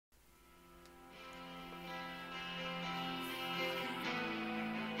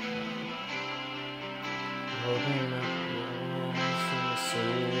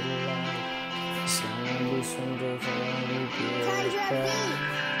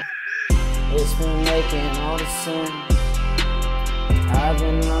It's been making all the sense. I've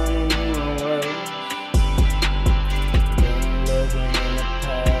been learning new ways. Been living in the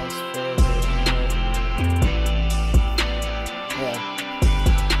past for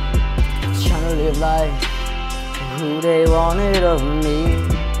Just trying to live life for who they wanted of me.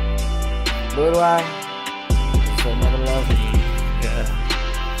 But why? 'Cause they never loved me.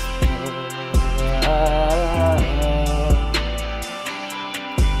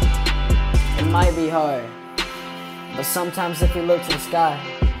 It might be hard, but sometimes if we look to the sky,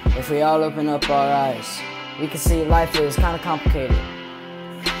 if we all open up our eyes, we can see life is kind of complicated.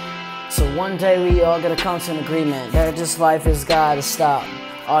 So one day we all gotta come to an agreement that this life has gotta stop.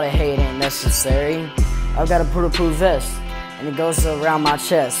 All the hate ain't necessary. I've got a bulletproof vest, and it goes around my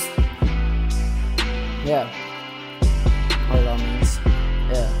chest. Yeah. What it all means.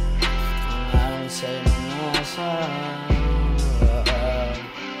 Yeah. I don't say no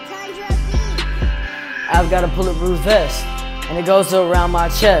I've got a bulletproof vest, and it goes around my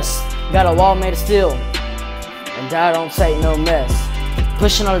chest. Got a wall made of steel, and I don't take no mess.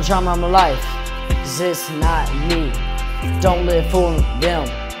 Pushing all the drama of my life, 'cause it's not me. Don't live for them,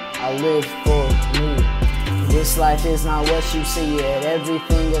 I live for me. This life is not what you see it.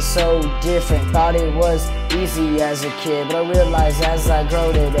 Everything is so different. Thought it was easy as a kid, but I realized as I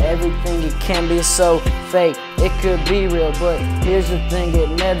grow that everything it can be so fake. It could be real, but here's the thing, it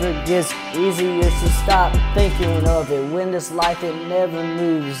never gets easier to stop thinking of it. When this life, it never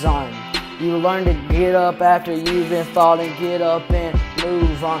moves on. You learn to get up after you've been falling, get up and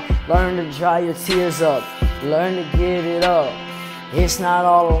move on. Learn to dry your tears up, learn to give it up. It's not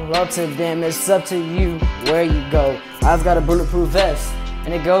all up to them, it's up to you where you go. I've got a bulletproof vest,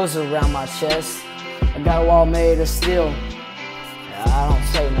 and it goes around my chest. I got a wall made of steel, I don't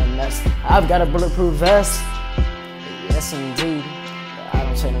take no mess. I've got a bulletproof vest, yes indeed, I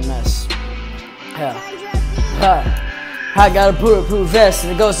don't take no mess. Yeah. I got a bulletproof vest,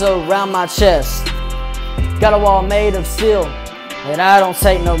 and it goes around my chest. Got a wall made of steel, and I don't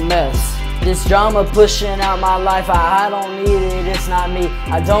take no mess. This drama pushing out my life, I don't need it, it's not me.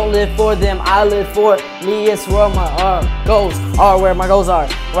 I don't live for them, I live for me. It's where my goals are, where my goals are.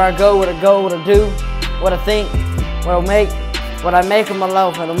 Where I go, what I do, what I think, what I make of my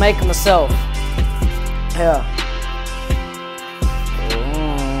life, what I make of myself. Yeah.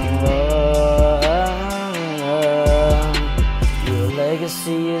 Your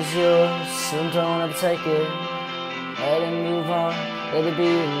legacy is yours, so don't ever take it. Let it move on, let it be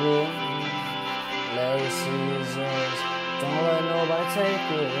real. Legacy is yours, don't let nobody take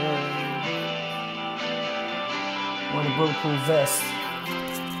it. Want a bulletproof vest,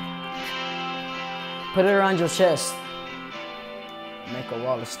 put it around your chest, make a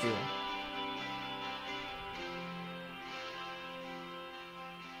wall of steel.